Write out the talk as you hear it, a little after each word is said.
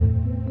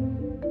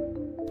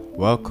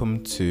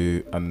Welcome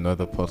to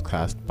another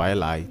podcast by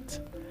Light,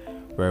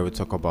 where we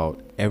talk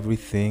about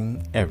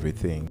everything.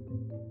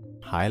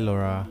 Hi,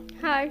 Laura.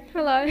 Hi,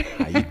 hello.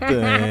 How you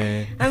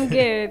doing? I'm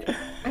good.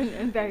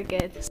 I'm very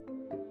good.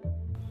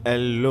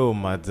 Hello,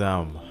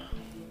 Madam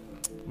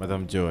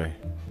Joy.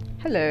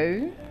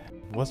 Hello.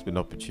 What's been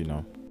up with you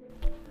now?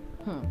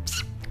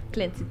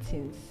 Plenty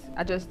things.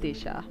 I just stay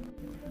shy.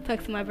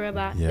 Talk to my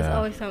brother. It's Yeah.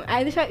 always something.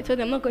 I literally told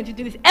him I'm not going to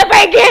do this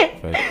ever again.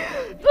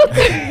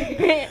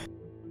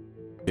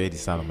 You hear the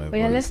sound of my voice. But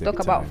yeah, let's every talk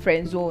about time.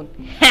 friend zone.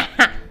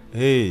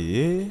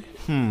 Hey.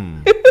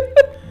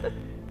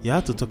 You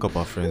had to talk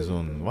about friend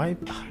zone. Why?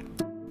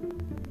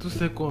 2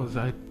 seconds,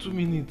 2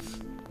 minutes.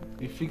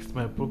 He fixed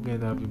my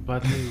problem that I've been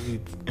battling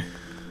with.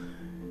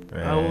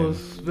 I was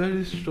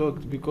very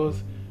shocked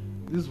because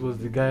this was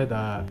the guy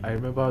that I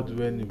remembered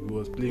when he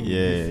was playing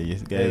Yeah, with you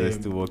this, guys are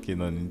still working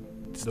on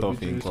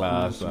stuff in WTS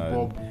class. school, And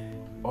Bob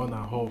on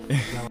and off.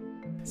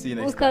 see you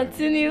We'll next time.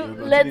 continue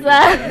We'll continue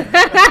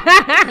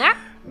later.